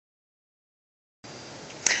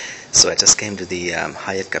So I just came to the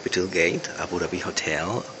Hyatt Capital Gate, Abu Dhabi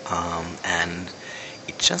Hotel, and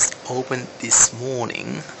it just opened this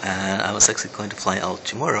morning. I was actually going to fly out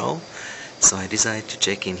tomorrow, so I decided to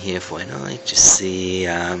check in here for a night to see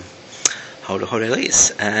how the hotel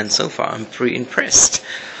is. And so far, I'm pretty impressed.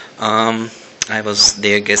 I was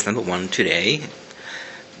their guest number one today.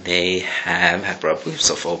 They have had probably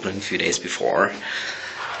soft opening a few days before,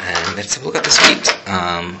 and let's have a look at the suite.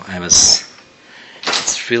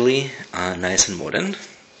 It's really nice and modern.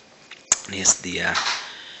 Here's the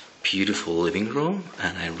beautiful living room,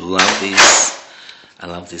 and I love this. I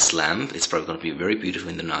love this lamp. It's probably going to be very beautiful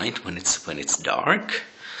in the night when it's dark.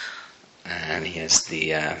 And here's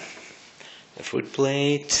the fruit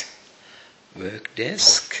plate, work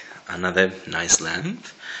desk, another nice lamp,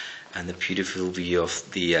 and the beautiful view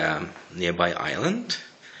of the nearby island.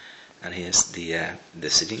 And here's the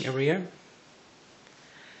sitting area.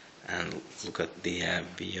 And look at the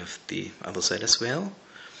view of the other side as well.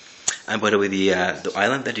 And by the way, the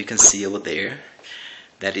island that you can see over there,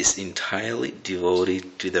 that is entirely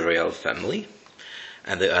devoted to the royal family.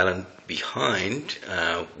 And the island behind,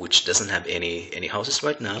 which doesn't have any houses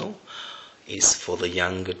right now, is for the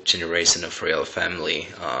younger generation of royal family.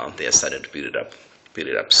 They are starting to build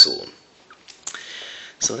it up soon.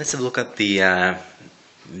 So let's have a look at the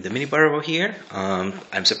minibar over here.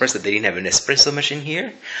 I'm surprised that they didn't have an espresso machine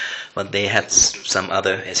here, but they had some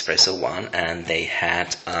other espresso one, and they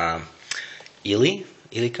had Illy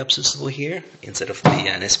capsules over here instead of the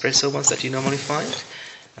Nespresso ones that you normally find.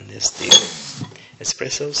 And there's the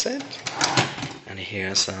espresso set, and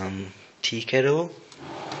here's some tea kettle,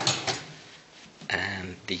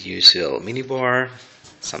 and the usual minibar,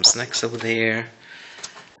 some snacks over there,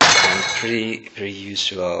 and pretty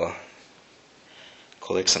usual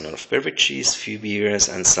collection of beverages, few beers,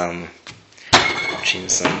 and some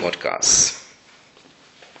gins and vodkas.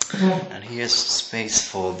 And here's space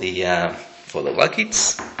for the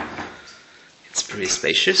luggage. It's pretty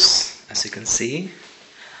spacious, as you can see.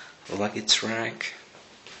 The luggage rack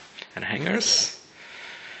and hangers.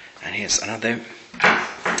 And here's another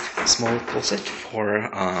small closet for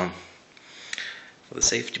the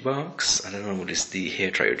safety box. I don't know what is the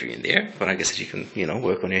hair dryer doing there, but I guess you can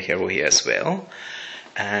work on your hair over here as well.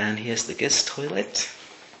 And here's the guest toilet.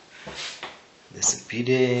 There's a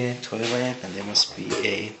bidet toilet, and there must be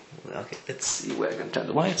a. Okay, let's see where I can turn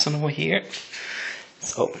the lights on over here.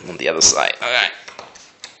 So on the other side.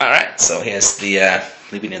 All right. So here's the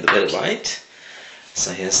living in the bed light.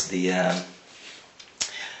 So here's the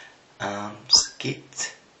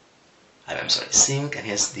sink, and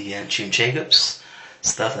here's the June Jacobs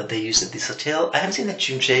stuff that they use at this hotel. I haven't seen that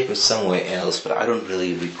June Jacobs somewhere else, but I don't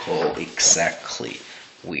really recall exactly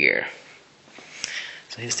where.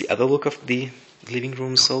 So here's the other look of the living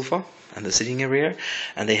room sofa and the sitting area,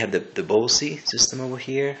 and they have the Bose system over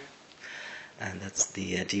here, and that's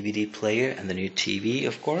the DVD player and the new TV,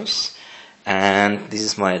 of course. And this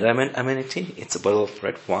is my diamond amenity. It's a bottle of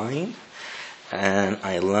red wine, and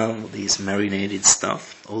I love these marinated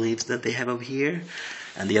stuff, olives that they have over here.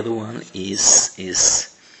 And the other one is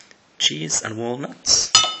cheese and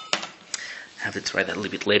walnuts. I have to try that a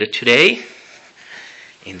little bit later today,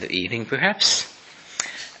 in the evening perhaps.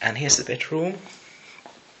 And here's the bedroom.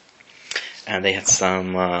 And they had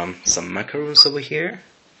some macaroons over here.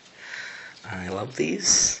 I love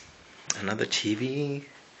these. Another TV,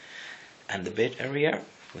 and the bed area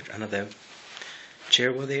with another chair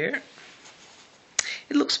over there.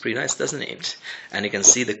 It looks pretty nice, doesn't it? And you can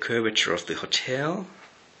see the curvature of the hotel.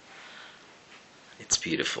 It's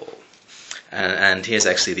beautiful. And here's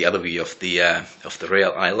actually the other view of the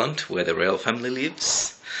royal island where the royal family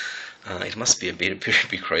lives. It must be a very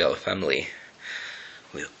big royal family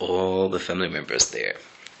with all the family members there.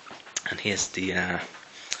 And here's the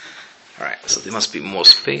alright, so there must be more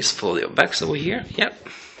space for your bags over here. Yep.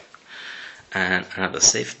 And another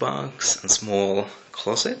safe box and small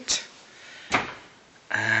closet.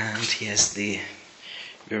 And here's the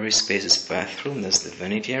very spacious bathroom. There's the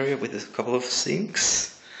vanity area with a couple of sinks.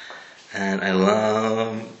 And I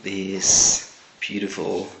love this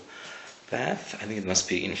beautiful bath. I think it must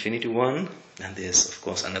be infinity one. And there's of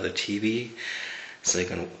course another TV, so you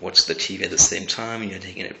can watch the TV at the same time when you're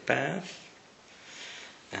taking a bath.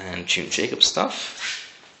 And June Jacob stuff.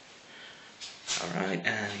 Alright,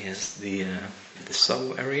 and here's the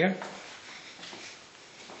shower area.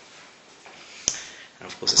 And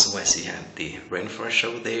of course, as always, you have the rainforest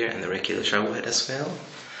shower there and the regular shower head as well.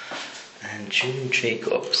 And June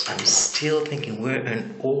Jacobs. I'm still thinking, where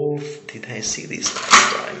on earth did I see this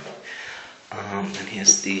last time? And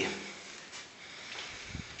here's the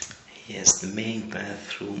main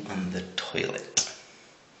bathroom and the toilet.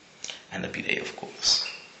 and a bidet, of course.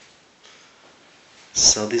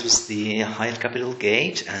 So this was the Hyatt Capital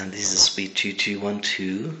Gate, and this is Suite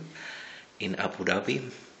 2212 in Abu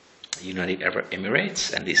Dhabi, United Arab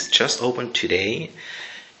Emirates, and it's just opened today,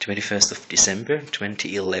 21st of December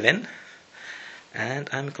 2011, and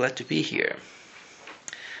I'm glad to be here.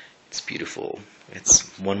 It's beautiful.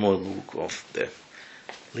 It's one more look of the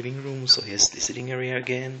living room. So here's the sitting area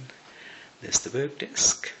again, there's the work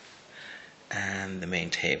desk, and the main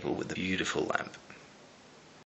table with the beautiful lamp.